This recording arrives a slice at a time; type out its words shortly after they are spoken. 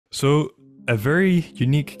So, a very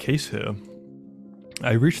unique case here.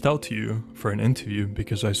 I reached out to you for an interview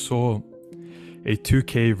because I saw a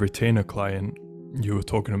 2K retainer client you were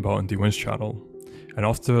talking about on the Wins channel. And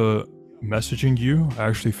after messaging you, I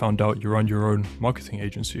actually found out you run your own marketing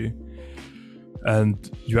agency.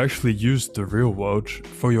 And you actually used the real world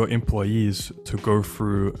for your employees to go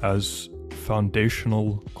through as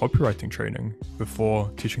foundational copywriting training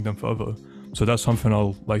before teaching them further. So that's something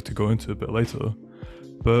I'll like to go into a bit later.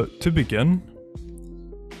 But to begin,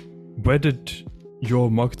 where did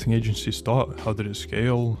your marketing agency start? How did it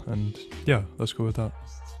scale? And yeah, let's go with that.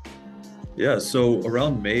 Yeah, so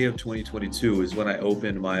around May of 2022 is when I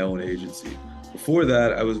opened my own agency. Before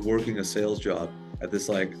that, I was working a sales job at this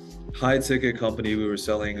high ticket company. We were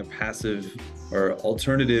selling a passive or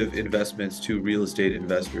alternative investments to real estate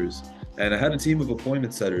investors. And I had a team of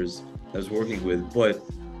appointment setters I was working with, but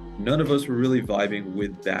none of us were really vibing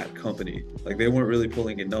with that company. Like they weren't really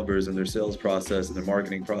pulling in numbers, and their sales process and their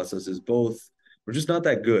marketing processes both were just not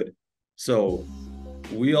that good. So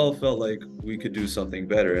we all felt like we could do something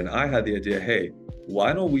better. And I had the idea, hey,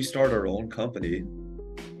 why don't we start our own company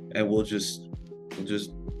and we'll just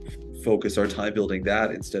focus our time building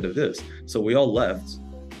that instead of this. So we all left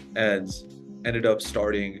and ended up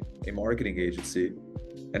starting a marketing agency.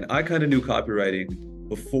 And I kind of knew copywriting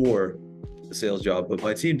before the sales job, but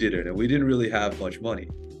my team didn't, and we didn't really have much money.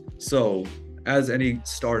 So as any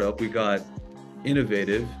startup, we got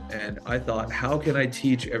innovative, and I thought, how can I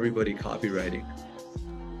teach everybody copywriting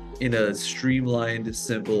in a streamlined,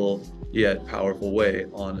 simple, yet powerful way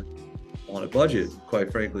on a budget,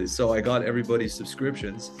 quite frankly. So I got everybody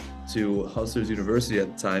subscriptions to Hustlers University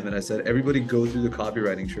at the time, and I said, everybody go through the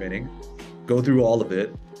copywriting training, go through all of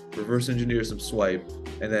it, reverse engineer some swipe,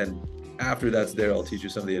 and then after that's there, I'll teach you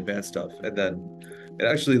some of the advanced stuff. And then it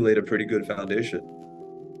actually laid a pretty good foundation.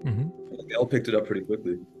 Hmm. They all picked it up pretty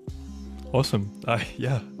quickly. Awesome.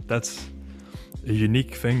 Yeah, that's a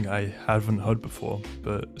unique thing I haven't heard before,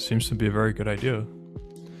 but seems to be a very good idea.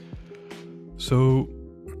 So,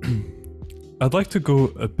 I'd like to go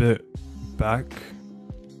a bit back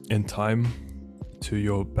in time to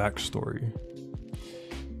your backstory.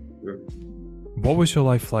 Sure. What was your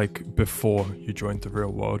life like before you joined the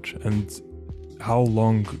real world, and how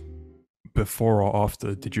long before or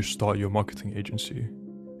after did you start your marketing agency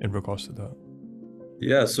in regards to that?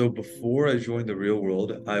 Yeah, so before I joined the real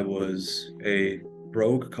world, I was a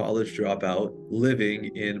broke college dropout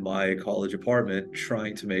living in my college apartment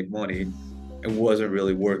trying to make money and wasn't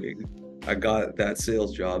really working. I got that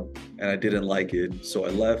sales job and I didn't like it, so I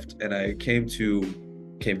left and I came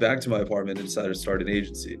back to my apartment and decided to start an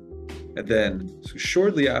agency. And then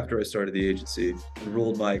shortly after I started the agency,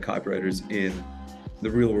 enrolled my copywriters in the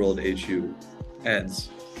real world HU. And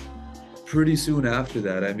pretty soon after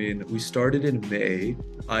that, I mean, we started in May.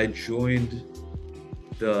 I joined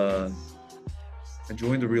the I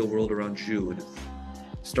joined the real world around June,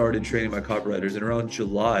 started training my copywriters, and around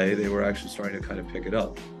July they were actually starting to kind of pick it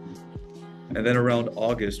up. And then around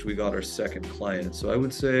August we got our second client. So I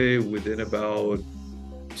would say within about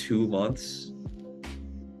 2 months,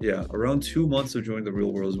 yeah, around 2 months of joining the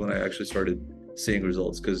real world is when I actually started seeing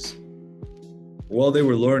results. Because while they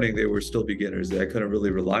were learning, they were still beginners. I couldn't really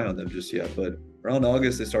rely on them just yet. But around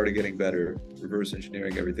August, they started getting better, reverse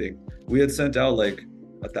engineering everything. We had sent out like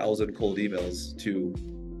 1,000 cold emails to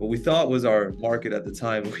what we thought was our market at the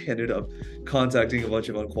time. We ended up contacting a bunch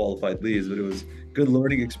of unqualified leads, but it was good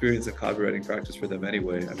learning experience and copywriting practice for them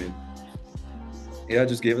anyway. I mean, yeah, it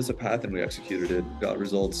just gave us a path and we executed it, got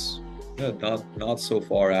results. Yeah, not so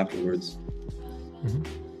far afterwards, Hmm.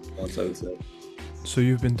 once I would say. So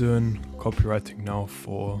you've been doing copywriting now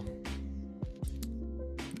for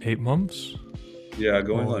 8 months Yeah,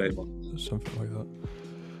 going on or 8 months. something like that.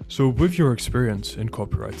 So with your experience in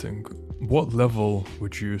copywriting, what level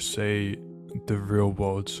would you say the real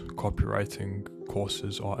world copywriting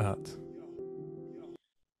courses are at?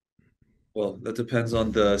 Well, that depends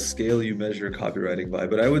on the scale you measure copywriting by,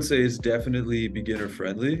 but I would say it's definitely beginner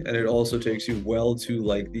friendly, and it also takes you well to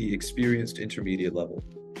like the experienced intermediate level.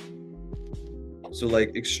 So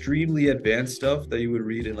like extremely advanced stuff that you would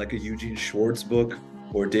read in like a Eugene Schwartz book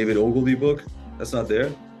or David Ogilvy book, that's not there,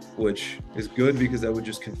 which is good because that would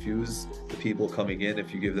just confuse the people coming in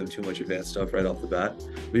if you give them too much advanced stuff right off the bat.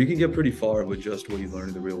 But you can get pretty far with just what you learn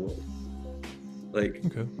in the real world. Like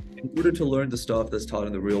Okay. in order to learn the stuff that's taught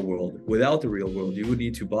in the real world, without the real world, you would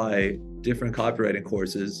need to buy different copywriting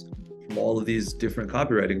courses from all of these different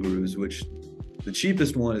copywriting gurus, which the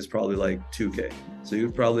cheapest one is probably like 2K. So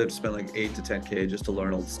you'd probably have to spend like 8 to 10K just to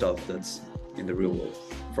learn all the stuff that's in the real world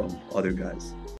from other guys.